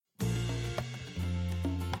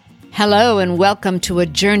Hello and welcome to A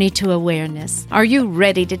Journey to Awareness. Are you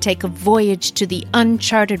ready to take a voyage to the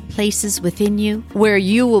uncharted places within you, where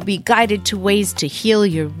you will be guided to ways to heal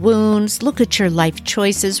your wounds, look at your life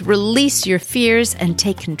choices, release your fears, and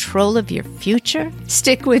take control of your future?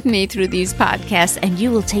 Stick with me through these podcasts and you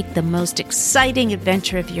will take the most exciting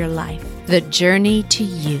adventure of your life, the journey to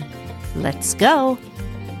you. Let's go.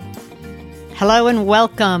 Hello and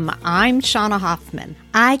welcome. I'm Shauna Hoffman.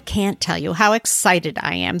 I can't tell you how excited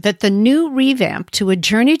I am that the new revamp to A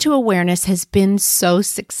Journey to Awareness has been so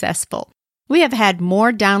successful. We have had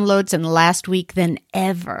more downloads in the last week than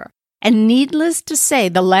ever. And needless to say,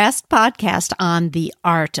 the last podcast on the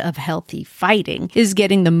art of healthy fighting is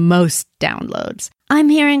getting the most downloads. I'm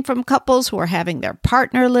hearing from couples who are having their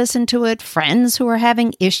partner listen to it, friends who are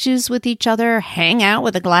having issues with each other, hang out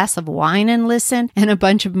with a glass of wine and listen, and a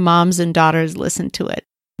bunch of moms and daughters listen to it.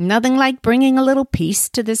 Nothing like bringing a little peace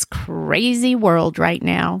to this crazy world right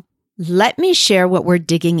now. Let me share what we're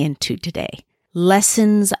digging into today.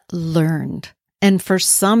 Lessons learned. And for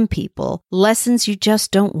some people, lessons you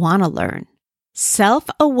just don't want to learn.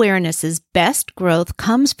 Self-awareness's best growth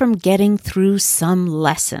comes from getting through some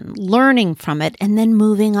lesson, learning from it, and then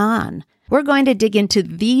moving on. We're going to dig into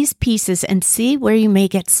these pieces and see where you may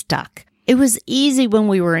get stuck. It was easy when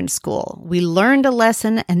we were in school. We learned a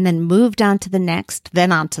lesson and then moved on to the next,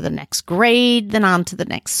 then on to the next grade, then on to the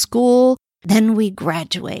next school. Then we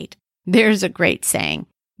graduate. There's a great saying.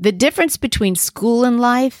 The difference between school and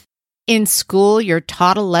life: in school, you're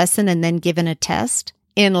taught a lesson and then given a test.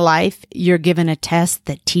 In life, you're given a test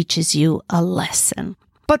that teaches you a lesson.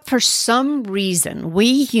 But for some reason,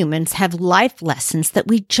 we humans have life lessons that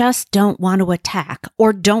we just don't want to attack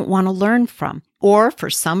or don't want to learn from. Or for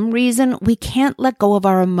some reason, we can't let go of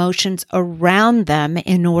our emotions around them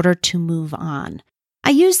in order to move on. I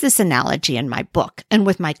use this analogy in my book and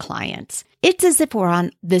with my clients. It's as if we're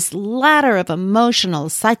on this ladder of emotional,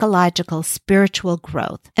 psychological, spiritual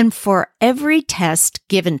growth. And for every test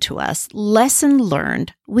given to us, lesson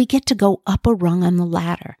learned, we get to go up a rung on the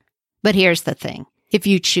ladder. But here's the thing. If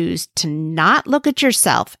you choose to not look at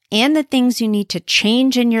yourself and the things you need to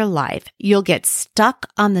change in your life, you'll get stuck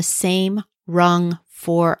on the same rung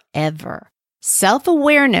forever.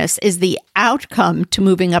 Self-awareness is the outcome to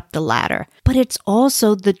moving up the ladder, but it's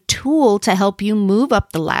also the tool to help you move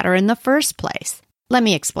up the ladder in the first place. Let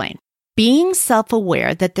me explain. Being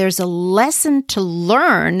self-aware that there's a lesson to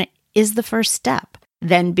learn is the first step.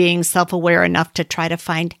 Then being self-aware enough to try to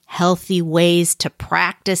find healthy ways to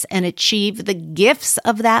practice and achieve the gifts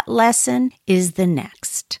of that lesson is the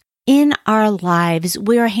next. In our lives,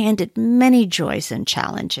 we are handed many joys and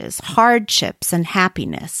challenges, hardships and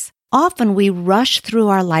happiness. Often we rush through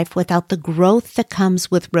our life without the growth that comes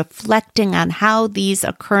with reflecting on how these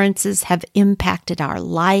occurrences have impacted our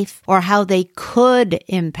life or how they could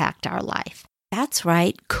impact our life. That's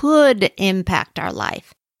right, could impact our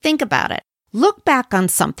life. Think about it. Look back on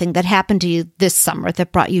something that happened to you this summer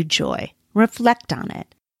that brought you joy. Reflect on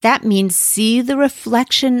it. That means see the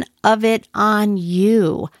reflection of it on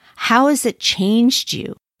you. How has it changed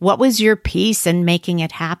you? What was your piece in making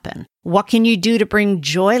it happen? What can you do to bring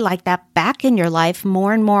joy like that back in your life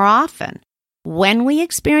more and more often? When we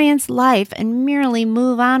experience life and merely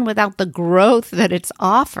move on without the growth that it's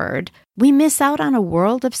offered, we miss out on a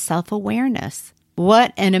world of self-awareness.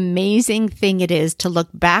 What an amazing thing it is to look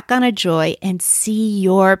back on a joy and see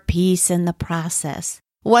your piece in the process.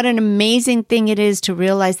 What an amazing thing it is to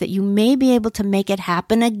realize that you may be able to make it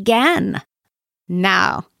happen again.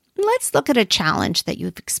 Now, let's look at a challenge that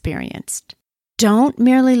you've experienced. Don't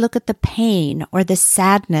merely look at the pain or the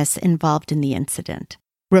sadness involved in the incident.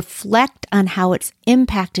 Reflect on how it's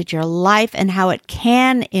impacted your life and how it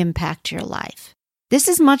can impact your life. This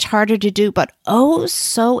is much harder to do, but oh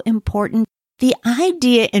so important. The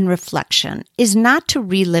idea in reflection is not to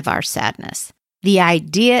relive our sadness. The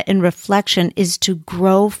idea in reflection is to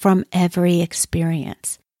grow from every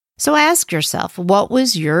experience. So ask yourself, what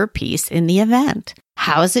was your piece in the event?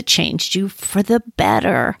 How has it changed you for the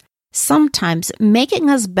better? Sometimes making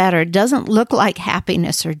us better doesn't look like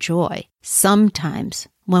happiness or joy. Sometimes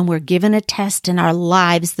when we're given a test in our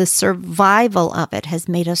lives, the survival of it has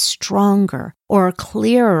made us stronger or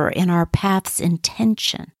clearer in our path's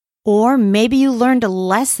intention. Or maybe you learned a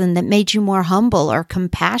lesson that made you more humble or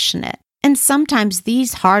compassionate. And sometimes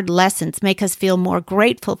these hard lessons make us feel more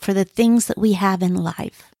grateful for the things that we have in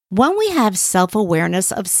life. When we have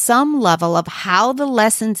self-awareness of some level of how the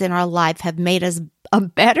lessons in our life have made us a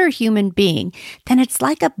better human being, then it's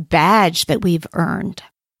like a badge that we've earned.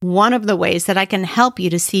 One of the ways that I can help you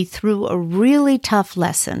to see through a really tough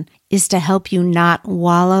lesson is to help you not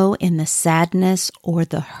wallow in the sadness or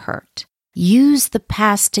the hurt. Use the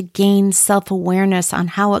past to gain self-awareness on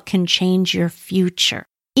how it can change your future.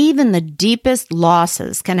 Even the deepest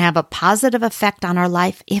losses can have a positive effect on our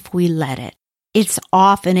life if we let it. It's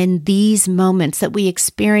often in these moments that we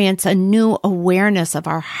experience a new awareness of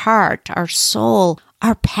our heart, our soul,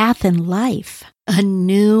 our path in life. A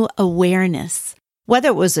new awareness. Whether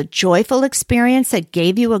it was a joyful experience that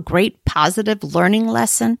gave you a great positive learning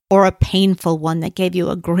lesson or a painful one that gave you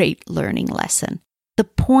a great learning lesson. The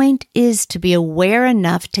point is to be aware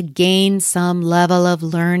enough to gain some level of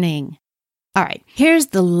learning. All right, here's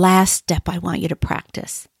the last step I want you to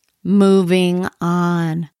practice. Moving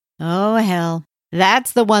on. Oh, hell.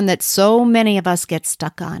 That's the one that so many of us get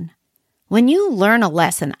stuck on. When you learn a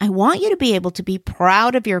lesson, I want you to be able to be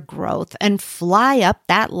proud of your growth and fly up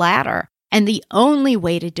that ladder. And the only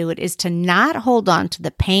way to do it is to not hold on to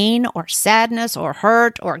the pain or sadness or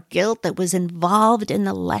hurt or guilt that was involved in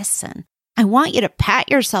the lesson. I want you to pat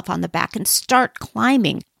yourself on the back and start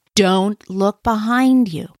climbing. Don't look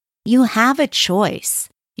behind you. You have a choice.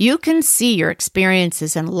 You can see your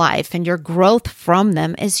experiences in life and your growth from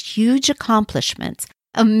them as huge accomplishments,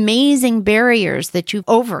 amazing barriers that you've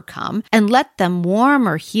overcome, and let them warm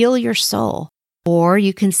or heal your soul. Or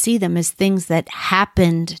you can see them as things that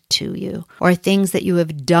happened to you or things that you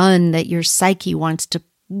have done that your psyche wants to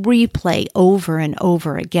replay over and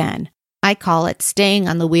over again. I call it staying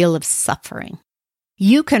on the wheel of suffering.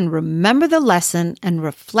 You can remember the lesson and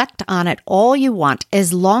reflect on it all you want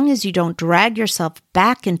as long as you don't drag yourself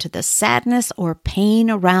back into the sadness or pain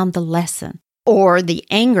around the lesson or the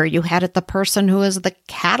anger you had at the person who is the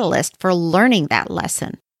catalyst for learning that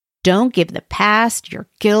lesson. Don't give the past, your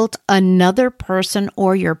guilt, another person,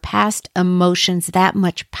 or your past emotions that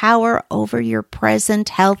much power over your present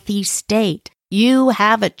healthy state. You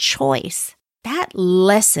have a choice. That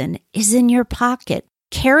lesson is in your pocket.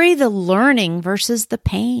 Carry the learning versus the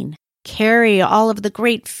pain. Carry all of the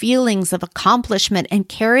great feelings of accomplishment and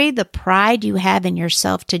carry the pride you have in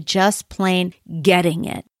yourself to just plain getting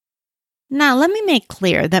it. Now, let me make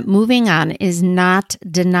clear that moving on is not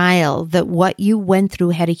denial that what you went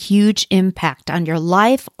through had a huge impact on your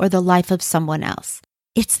life or the life of someone else.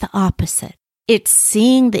 It's the opposite. It's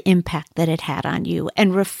seeing the impact that it had on you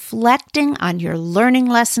and reflecting on your learning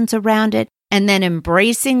lessons around it, and then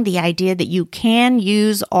embracing the idea that you can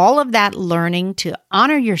use all of that learning to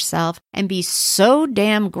honor yourself and be so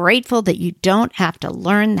damn grateful that you don't have to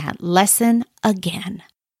learn that lesson again.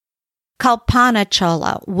 Kalpana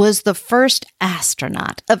Chawla was the first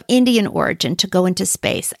astronaut of Indian origin to go into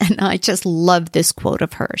space, and I just love this quote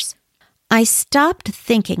of hers. I stopped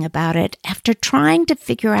thinking about it after trying to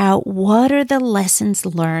figure out what are the lessons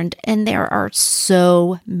learned, and there are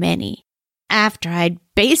so many. After I'd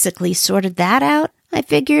basically sorted that out, I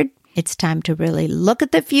figured it's time to really look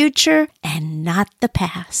at the future and not the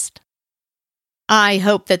past. I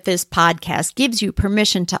hope that this podcast gives you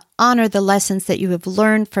permission to honor the lessons that you have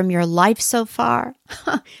learned from your life so far.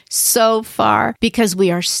 So far, because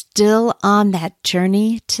we are still on that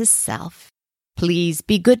journey to self. Please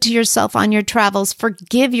be good to yourself on your travels.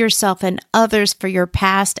 Forgive yourself and others for your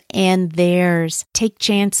past and theirs. Take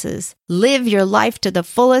chances. Live your life to the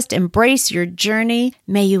fullest. Embrace your journey.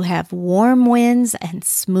 May you have warm winds and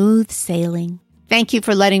smooth sailing. Thank you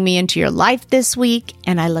for letting me into your life this week,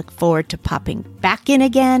 and I look forward to popping back in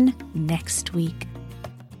again next week.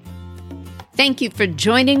 Thank you for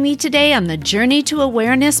joining me today on the Journey to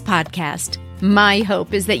Awareness podcast. My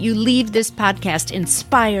hope is that you leave this podcast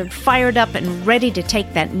inspired, fired up, and ready to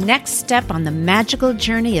take that next step on the magical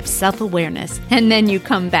journey of self-awareness. And then you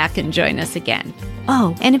come back and join us again.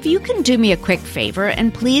 Oh, and if you can do me a quick favor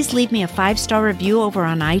and please leave me a 5-star review over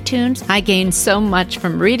on iTunes. I gain so much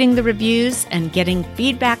from reading the reviews and getting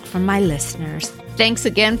feedback from my listeners. Thanks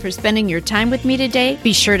again for spending your time with me today.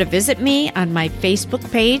 Be sure to visit me on my Facebook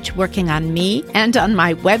page, Working on Me, and on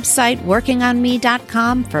my website,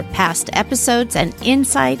 workingonme.com, for past episodes and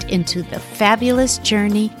insight into the fabulous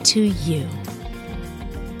journey to you.